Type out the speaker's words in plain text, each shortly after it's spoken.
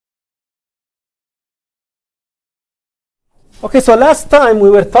Okay, so last time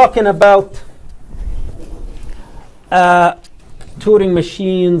we were talking about Turing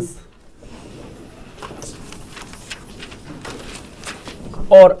machines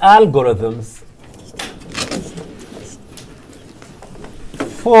or algorithms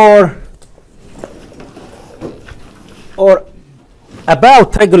for or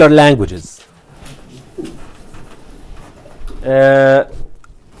about regular languages.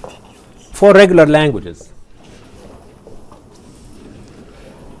 For regular languages.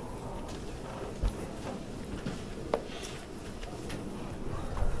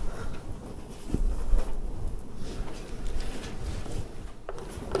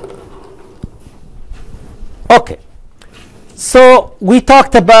 Okay, so we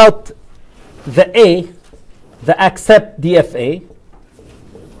talked about the accept DFA,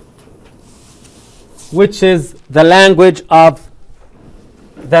 which is the language of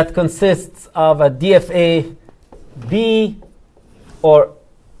that consists of a DFA B or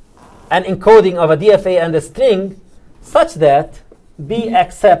an encoding of a DFA and a string such that B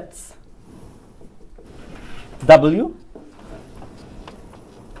accepts W,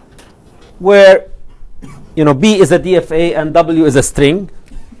 where B is a DFA and W is a string,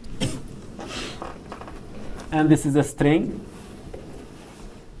 and this is a string.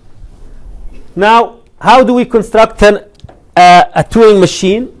 Now, how do we construct a Turing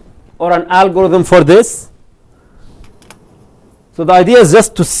machine or an algorithm for this? So the idea is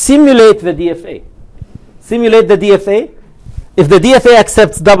just to simulate the DFA. Simulate the DFA. If the DFA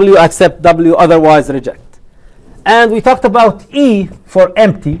accepts W, accept W, otherwise reject. And we talked about E for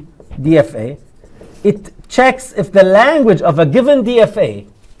empty DFA. It checks if the language of a given DFA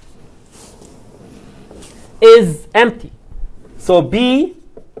is empty. So B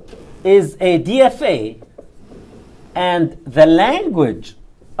is a DFA, and the language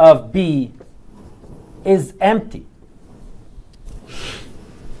of B is empty.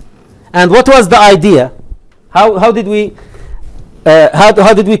 And what was the idea? How did we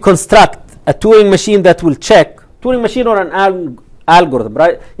construct a Turing machine that will check Turing machine or an algorithm,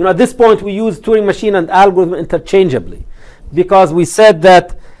 right? At this point we use Turing machine and algorithm interchangeably, because we said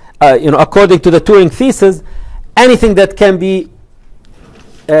that according to the Turing thesis, anything that can be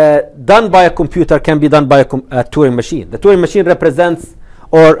done by a computer can be done by a Turing machine. The Turing machine represents,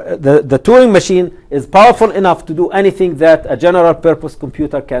 or the Turing machine is powerful enough to do anything that a general purpose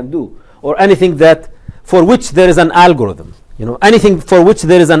computer can do, or anything that for which there is an algorithm. Anything for which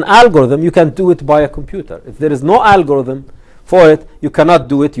there is an algorithm, you can do it by a computer. If there is no algorithm for it, you cannot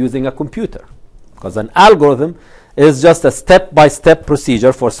do it using a computer, because an algorithm is just a step-by-step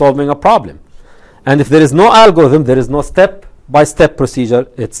procedure for solving a problem. And if there is no algorithm, there is no step-by-step procedure.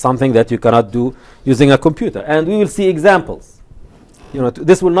 It's something that you cannot do using a computer. And we will see examples.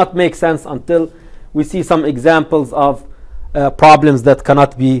 This will not make sense until we see some examples of problems that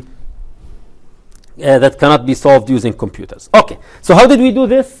cannot be solved using computers. Okay, so how did we do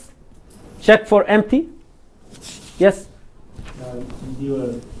this? Check for empty. Yes?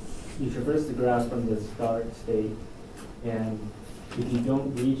 You traverse the graph from the start state, and if you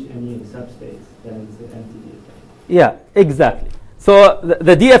don't reach any substates, then it's an empty DFA. Yeah, exactly. So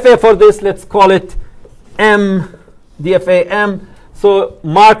the DFA for this, let's call it M, DFA M. So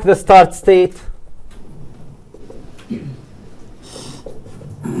mark the start state.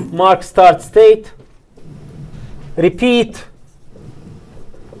 Mark start state. Repeat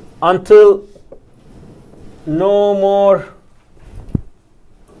until no more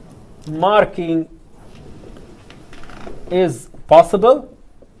marking is possible.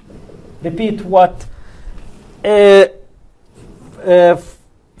 Repeat what?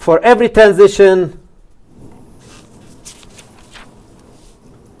 For every transition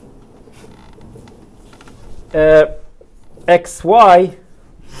xy,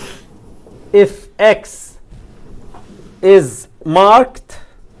 if x is marked,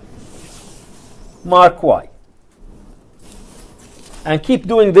 mark y. And keep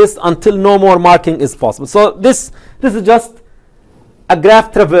doing this until no more marking is possible. So this is just a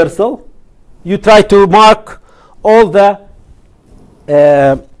graph traversal. You try to mark all the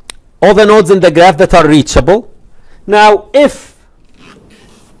nodes in the graph that are reachable. Now, if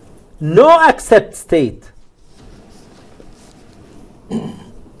no accept state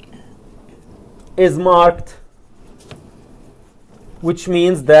is marked, which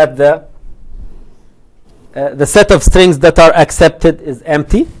means that the set of strings that are accepted is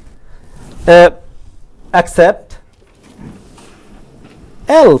empty, accept,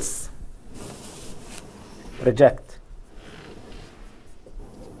 else reject.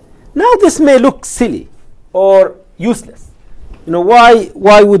 Now this may look silly or useless.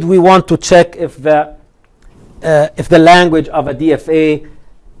 Why would we want to check if the if the language of a DFA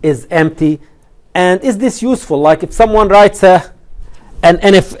is empty. And is this useful? Like if someone writes a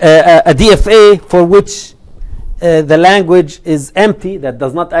DFA for which the language is empty, that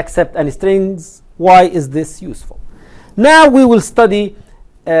does not accept any strings, why is this useful? Now we will study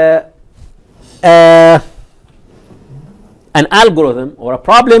an algorithm or a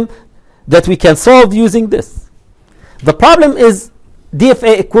problem that we can solve using this. The problem is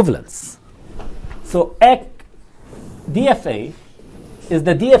DFA equivalence. So DFA is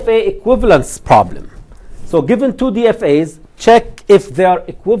the DFA equivalence problem. So given two DFAs, check if they are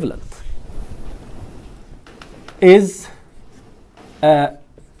equivalent. Is A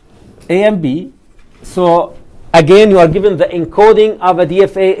and B. So again, you are given the encoding of a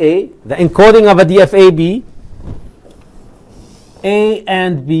DFA A, the encoding of a DFA B. A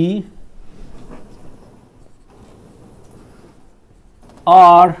and B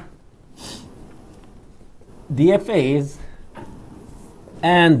are DFAs,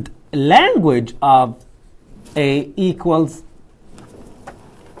 and language of A equals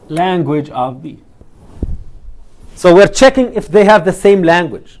language of B. So we're checking if they have the same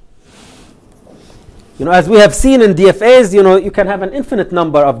language. You know, as we have seen in DFAs, you know, you can have an infinite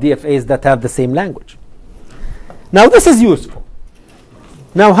number of DFAs that have the same language. Now this is useful.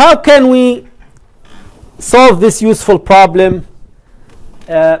 Now how can we solve this useful problem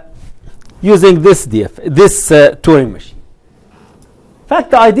using this Turing machine? In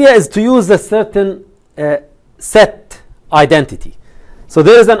fact, the idea is to use a certain set identity. So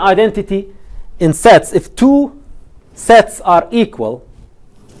there is an identity in sets. If two sets are equal,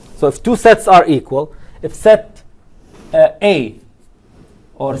 so if two sets are equal, if set A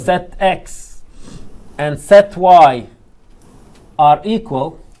or set X and set Y are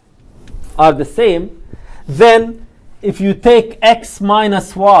equal, are the same, then if you take X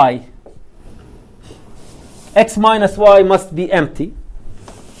minus Y, X minus Y must be empty,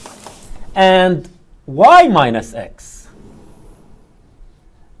 and Y minus X,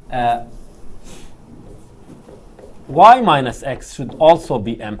 Y minus X should also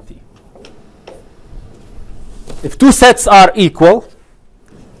be empty. If two sets are equal,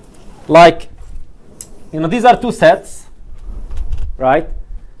 like, you know, these are two sets, right?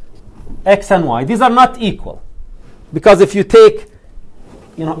 X and Y. These are not equal. Because if you take,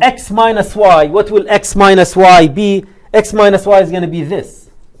 you know, X minus Y, what will X minus Y be? X minus Y is going to be this.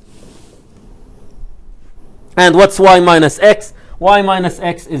 And what's Y minus X? Y minus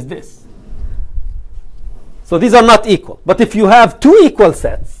X is this. So these are not equal. But if you have two equal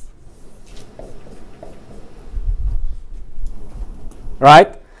sets,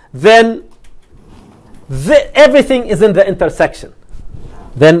 right, then everything is in the intersection.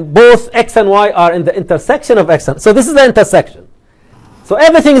 Then both X and Y are in the intersection of X and so this is the intersection. So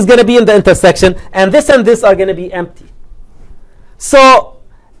everything is going to be in the intersection, and this are going to be empty. So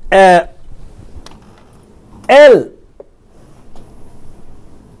let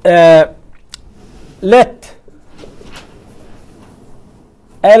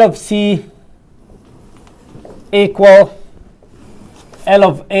L of C equal L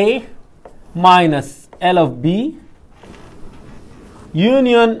of A minus L of B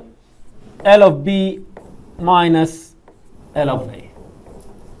union L of B minus L of A.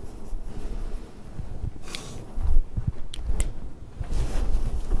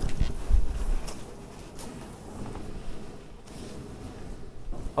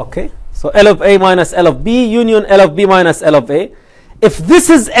 Okay, so L of A minus L of B union L of B minus L of A. If this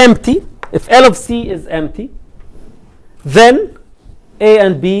is empty, if L of C is empty, then A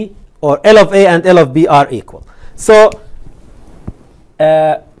and B, or L of A and L of B are equal. So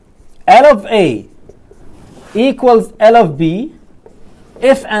L of A equals L of B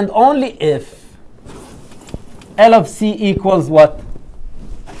if and only if L of C equals what?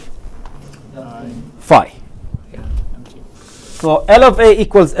 Phi. So L of A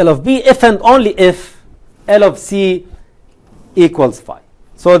equals L of B if and only if L of C equals phi.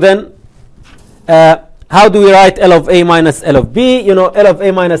 So then how do we write L of A minus L of B? You know, L of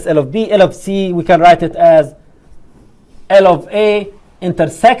A minus L of B, L of C, we can write it as L of A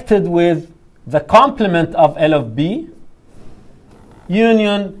intersected with the complement of L of B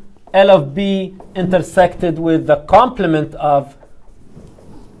union L of B intersected with the complement of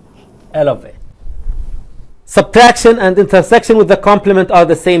L of A. Subtraction and intersection with the complement are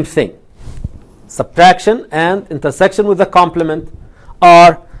the same thing. Subtraction and intersection with the complement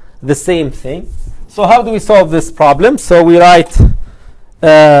are the same thing. So how do we solve this problem? So we write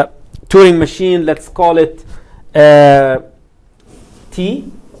Turing machine, let's call it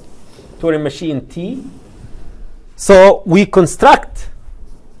T, Turing machine T. So we construct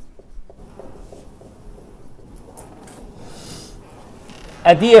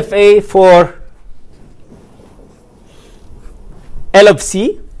a DFA for L of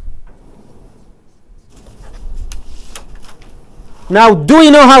C. Now, do we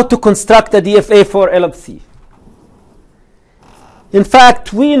know how to construct a DFA for L of C? In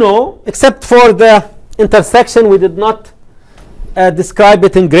fact, we know, except for the intersection, we did not describe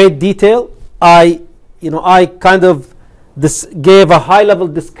it in great detail. I kind of gave a high-level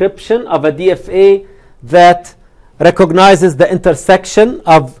description of a DFA that recognizes the intersection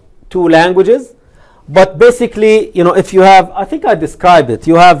of two languages. But basically, if you have, I think I described it.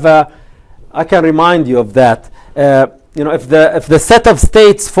 You have, I can remind you of that. If the set of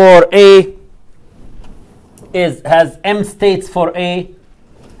states for A has m states for A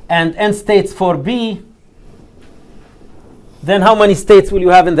and n states for B, then how many states will you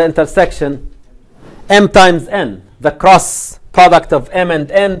have in the intersection? M times n, the cross product of m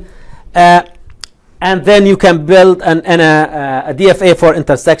and n. And then you can build a DFA for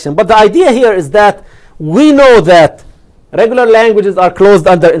intersection. But the idea here is that we know that regular languages are closed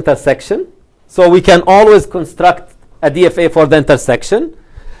under intersection. So we can always construct a DFA for the intersection.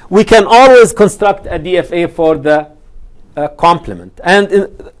 We can always construct a DFA for the complement.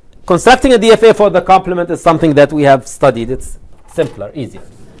 And constructing a DFA for the complement is something that we have studied. It's simpler, easier.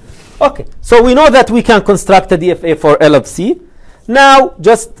 OK, so we know that we can construct a DFA for L of C. Now,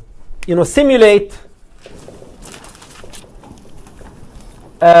 just simulate,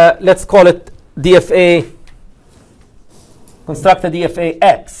 let's call it DFA, construct a DFA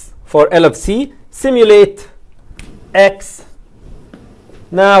X for L of C. Simulate X.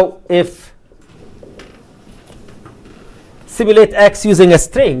 Now, if simulate X using a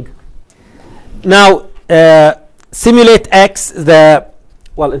string. Now, simulate X,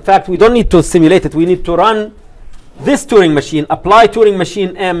 well, in fact, we don't need to simulate it. We need to run this Turing machine, apply Turing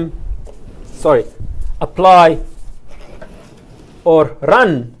machine M, apply or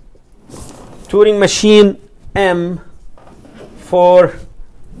run Turing machine M for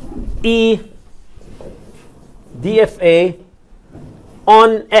E DFA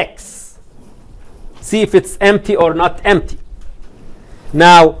on X. See if it's empty or not empty.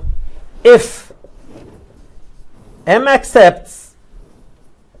 Now, if M accepts,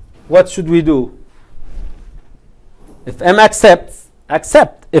 what should we do? If M accepts,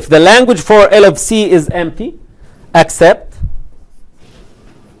 accept. If the language for L of C is empty, accept.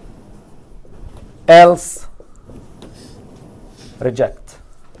 Else, reject.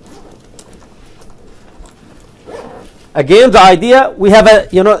 Again, the idea, we have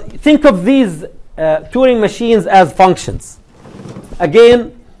think of these Turing machines as functions.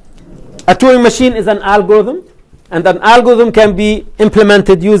 Again, a Turing machine is an algorithm, and an algorithm can be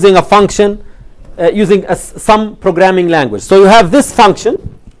implemented using a function, using some programming language. So you have this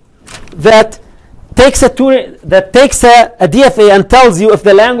function that takes a DFA and tells you if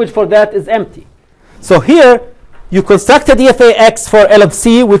the language for that is empty. So here, you construct a DFA X for L of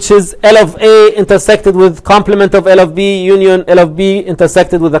C, which is L of A intersected with complement of L of B union L of B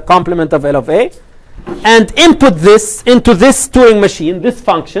intersected with the complement of L of A, and input this into this Turing machine, this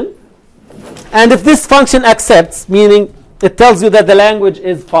function. And if this function accepts, meaning it tells you that the language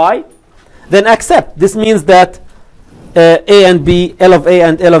is phi, then accept. This means that A and B, L of A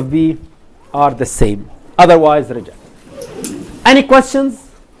and L of B are the same. Otherwise, reject. Any questions?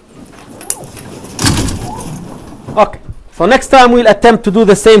 OK. So next time, we'll attempt to do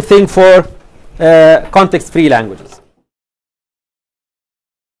the same thing for context-free languages.